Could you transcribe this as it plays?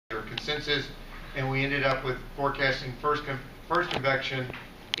consensus, and we ended up with forecasting first convection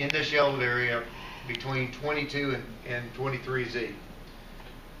in this yellowed area between 22 and 23Z.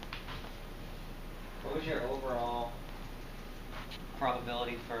 What was your overall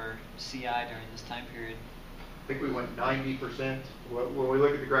probability for CI during this time period? I think we went 90%. When we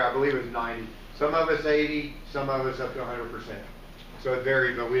look at the graph, I believe it was 90. Some of us 80, some of us up to 100%. So it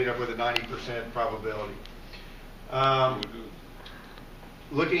varied, but we ended up with a 90% probability.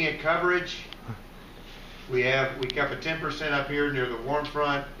 Looking at coverage, we kept a 10% up here near the warm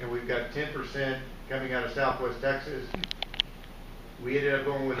front, and we've got 10% coming out of southwest Texas. We ended up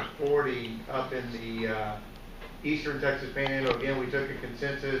going with a 40 up in the eastern Texas Panhandle. Again, we took a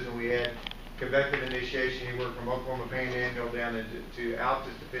consensus, and we had convective initiation anywhere from Oklahoma Panhandle down to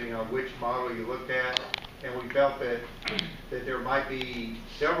Altus, depending on which model you looked at. And we felt that there might be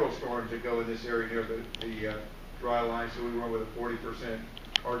several storms that go in this area near the dry line, so we went with a 40%,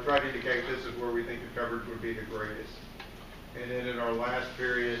 or tried to indicate this is where we think the coverage would be the greatest. And then in our last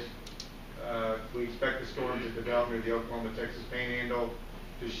period, we expect the storm to develop near the Oklahoma-Texas Panhandle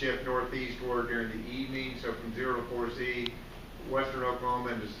to shift northeastward during the evening, so from 0 to 4Z, western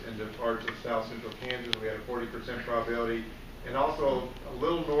Oklahoma into parts of south central Kansas, we had a 40% probability. And also a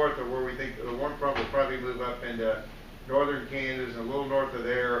little north of where we think the warm front will probably move up into northern Kansas, and a little north of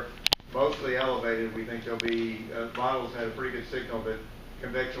there, mostly elevated, we think there'll be, models had a pretty good signal that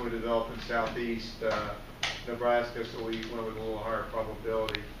convection would develop in southeast Nebraska, so we went with a little higher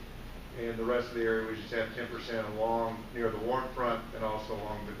probability. And the rest of the area, we just have 10% along near the warm front and also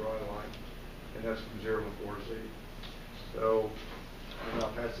along the dry line. And that's from 0 to 4Z. So I'll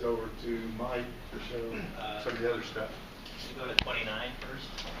pass it over to Mike to show some of the other stuff. Go to 29 first.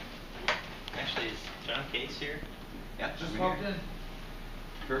 Actually, is John Case here? Yeah, just walked in.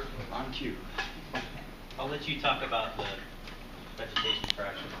 Sure, on cue. I'll let you talk about the vegetation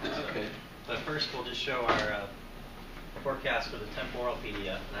fraction. Okay. But first, we'll just show our forecast for the temporal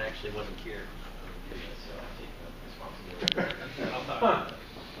PDF. And I actually wasn't here, so I'll take the responsibility. I'll talk about it.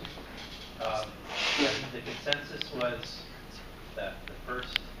 The consensus was that the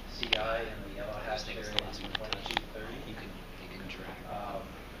first CI in the yellow hash area is 2230.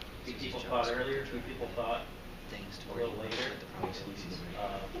 Few people thought earlier, few people thought a little later.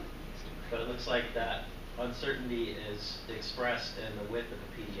 But it looks like that uncertainty is expressed in the width of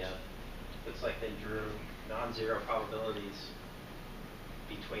the PDF. Looks like they drew non-zero probabilities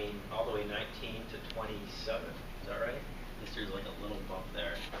between all the way 19 to 27. Is that right? At least there's like a little bump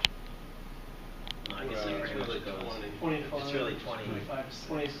there. No, I guess it pretty much goes. 25, it's really 20. 25 to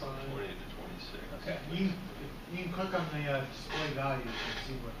 26. Okay. You can click on the display values and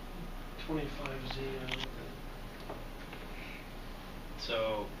see what 25Z.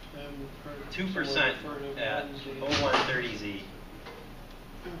 So 2% at 0130Z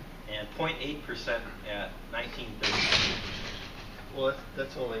and 0.8% at 1930Z. Well,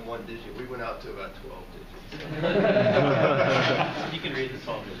 that's only one digit. We went out to about 12 digits. You can read the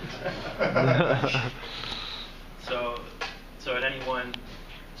 12 digits. So at any one,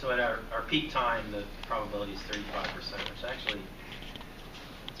 so at our peak time, the probability is 35%, which actually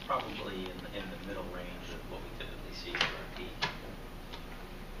it's probably in the middle range of what we typically see for our peak.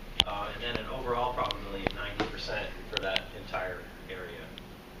 And then an overall probability of 90% for that entire area.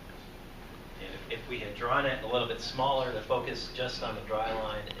 And if we had drawn it a little bit smaller to focus just on the dry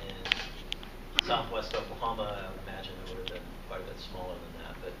line in southwest Oklahoma, I would imagine it would have been quite a bit smaller than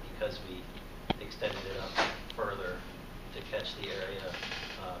that. But because we extended it up further to catch the area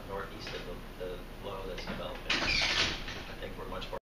northeast of the low that's developing, I think we're much more